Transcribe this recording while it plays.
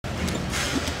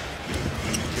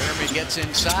gets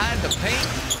inside the paint,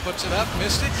 puts it up,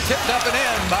 missed it, tipped up and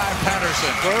in by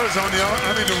Patterson. Spurs on the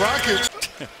Rockets.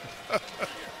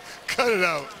 Cut it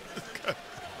out.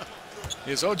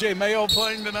 Is O.J. Mayo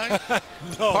playing tonight?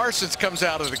 No. Parsons comes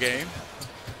out of the game.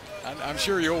 I'm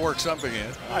sure you'll work something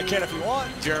in. I can if you want.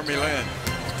 Jeremy Lin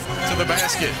to the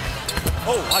basket.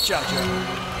 Oh, watch out, Jeremy.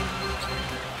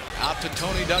 Out to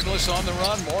Tony Douglas on the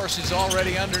run. Morris is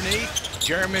already underneath.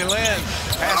 Jeremy Lin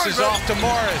passes off to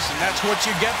Morris, and that's what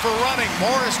you get for running.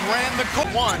 Morris ran the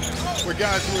one with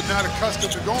guys who are not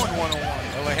accustomed to going one-on-one.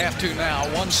 Well, they have to now.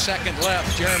 1 second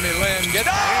left. Jeremy Lin gets.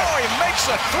 Oh, he makes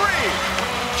a three.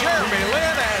 Jeremy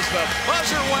Lin as the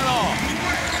buzzer went off.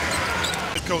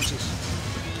 The coaches.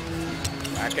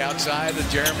 Back outside to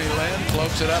Jeremy Lin,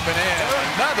 floats it up and in.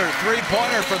 Another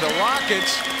three-pointer for the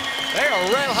Rockets. They are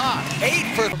red hot.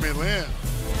 8 for Jeremy Lin.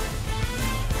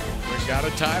 We've got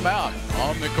a timeout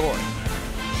on the court.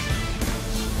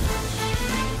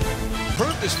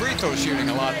 Improved his free throw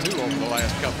shooting a lot too over the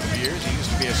last couple of years. He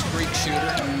used to be a streak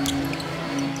shooter.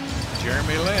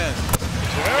 Jeremy Lin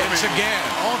hits again.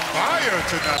 On fire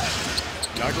tonight.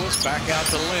 Douglas back out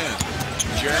to Lin.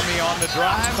 Jeremy on the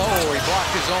drive. Oh, he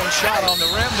blocked his own shot on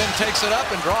the rim, then takes it up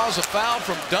and draws a foul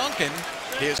from Duncan.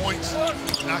 His points,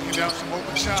 knocking down some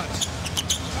open shots.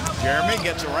 Jeremy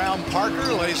gets around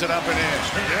Parker, lays it up and in.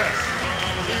 Yes.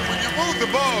 When you move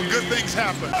the ball, good things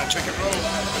happen. I think it rolls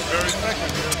very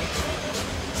effective.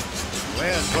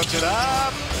 Lin puts it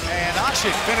up, and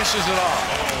Ashik finishes it off.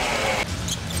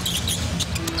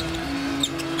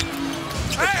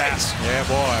 Good pass. Yeah,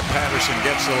 boy, Patterson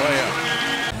gets the layup.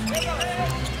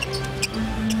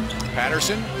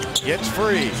 Patterson gets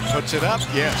free, puts it up,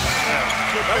 yes.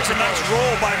 That was a nice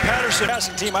roll by Patterson.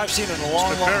 Passing team I've seen in a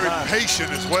long, long very time.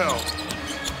 patient as well.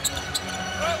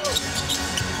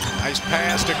 Nice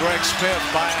pass to Greg Smith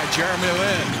by Jeremy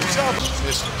Lin.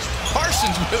 This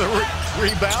Parsons with a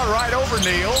rebound right over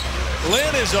Neal.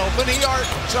 Lin is open. He arcs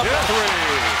up a three.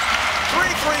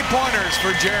 3 3-pointers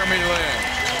for Jeremy Lin.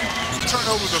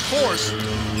 Turnovers are forced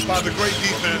by the great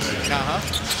defense.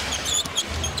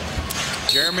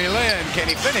 Jeremy Lin, can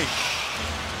he finish?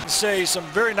 Say some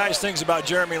very nice things about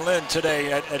Jeremy Lin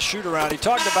today at shoot-around. He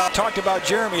talked about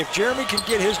Jeremy. If Jeremy can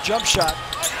get his jump shot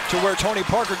to where Tony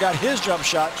Parker got his jump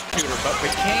shot. But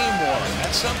became one.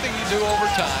 That's something you do over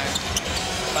time.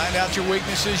 Find out your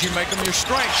weaknesses, you make them your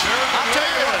strengths. I'll tell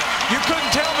you what, you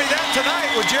couldn't tell me that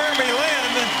tonight with Jeremy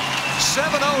Lin.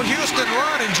 7-0 Houston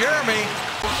run, and Jeremy,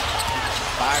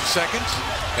 5 seconds,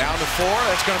 down to 4.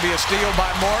 That's going to be a steal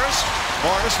by Morris.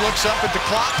 Morris looks up at the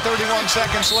clock, 31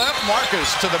 seconds left.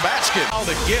 Marcus to the basket. All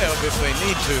to give if they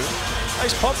need to.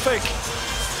 Nice pump fake.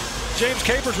 James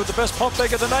Capers with the best pump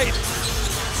fake of the night.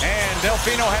 And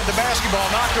Delfino had the basketball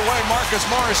knocked away. Marcus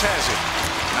Morris has it.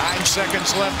 9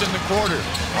 seconds left in the quarter.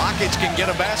 Rockets can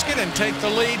get a basket and take the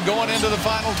lead going into the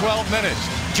final 12 minutes.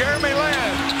 Jeremy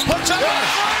Lin puts up a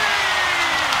three!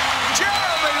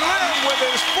 Jeremy Lin with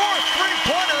his 4th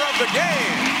three-pointer of the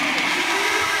game.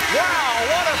 Wow,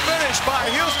 what a finish by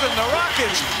Houston. The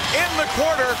Rockets in the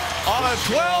quarter on a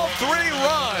 12-3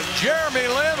 run. Jeremy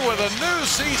Lin with a new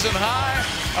season high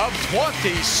of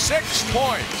 26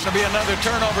 points. It'll be another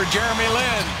turnover. Jeremy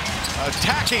Lin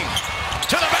attacking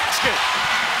to the basket.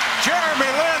 Jeremy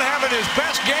Lin having his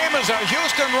best game as a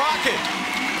Houston Rocket.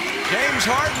 James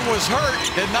Harden was hurt,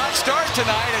 did not start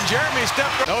tonight, and Jeremy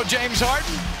stepped up. No James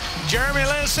Harden. Jeremy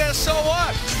Lin says, so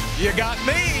what? You got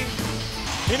me.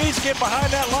 He needs to get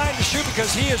behind that line to shoot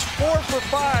because he is 4 for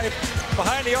 5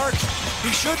 behind the arc.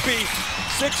 He should be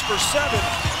 6 for 7,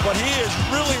 but he is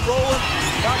really rolling,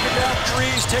 knocking down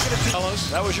threes, taking it to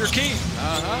Fellas. That was your key.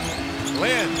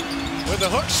 Lin with the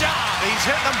hook shot. He's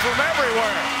hitting them from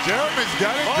everywhere. Jeremy's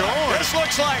got it going. This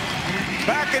looks like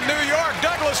back in New York.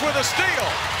 Douglas with a steal.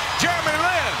 Jeremy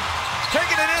Lin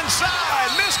taking it inside,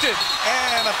 missed it,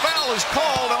 and a foul is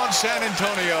called on San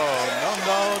Antonio.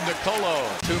 Nungo Nicolo.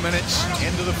 2 minutes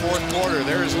into the 4th quarter.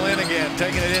 There's Lin again,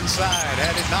 taking it inside,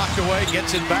 had it knocked away,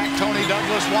 gets it back. Tony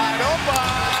Douglas wide open.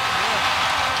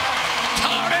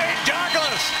 Tony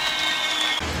Douglas.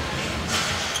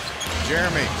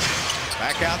 Jeremy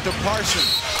back out to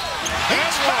Parsons.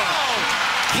 He's fouled.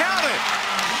 Count it.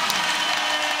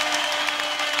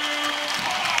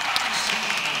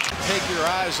 Take your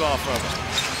eyes off of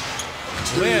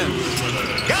him. Lin.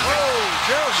 Got it.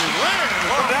 Jeremy Lin.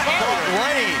 Oh, that brought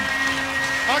rain.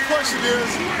 My question is,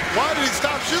 why did he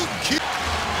stop shooting?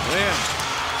 Lin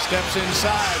steps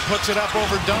inside, puts it up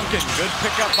over Duncan. Good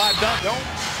pickup by Duncan.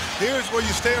 Here's where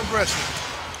you stay aggressive.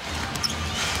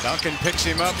 Duncan picks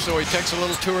him up, so he takes a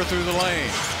little tour through the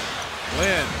lane.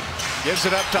 Lin gives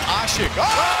it up to Ashik. Oh!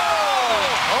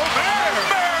 Oh, man!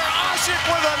 Ashik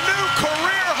with a new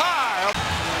career high.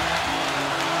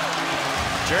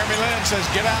 Jeremy Lin says,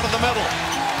 get out of the middle.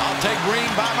 I'll take Green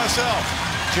by myself.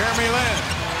 Jeremy Lin,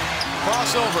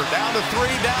 crossover, down to 3,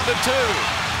 down to 2.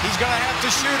 He's going to have to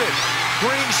shoot it.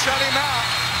 Green shut him out.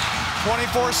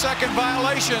 24-second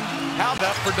violation. How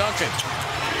about for Duncan?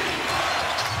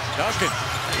 Duncan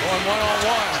going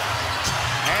one-on-one.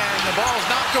 And the ball's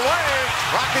knocked away.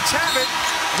 Rockets have it.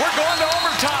 We're going to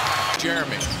overtime.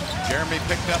 Jeremy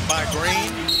picked up by Green.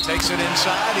 Takes it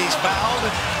inside. He's fouled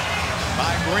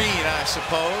by Green, I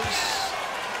suppose.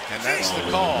 And that's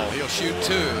the call. He'll shoot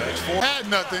 2. That's 4. Had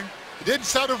nothing. He didn't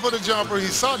settle for the jumper. He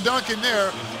saw Duncan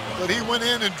there, but he went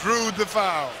in and drew the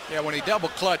foul. Yeah, when he double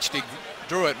clutched, he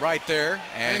drew it right there.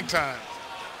 And Hang time.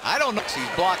 I don't know.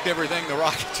 He's blocked everything the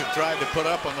Rockets have tried to put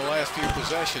up on the last few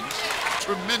possessions.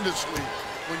 Tremendously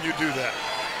when you do that.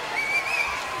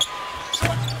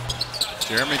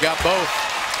 Jeremy got both.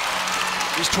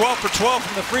 He's 12 for 12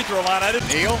 from the free throw line.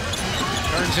 Neal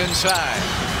turns inside,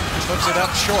 puts it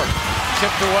up short,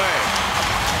 tipped away.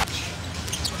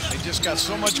 They just got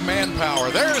so much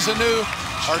manpower. There's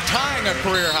tying a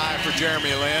career high for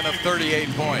Jeremy Lin of 38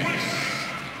 points.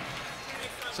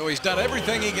 So he's done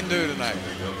everything he can do tonight.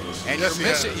 And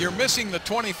Yes, you're missing the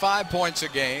 25 points a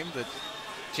game that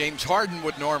James Harden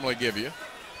would normally give you.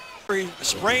 He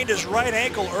sprained his right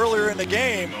ankle earlier in the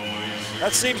game.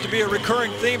 That seems to be a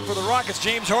recurring theme for the Rockets.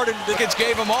 James Harden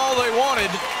gave them all they wanted.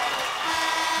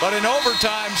 But in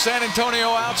overtime, San Antonio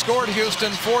outscored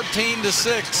Houston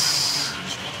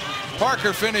 14-6.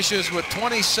 Parker finishes with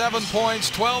 27 points,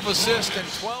 12 assists, and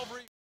 12 rebounds.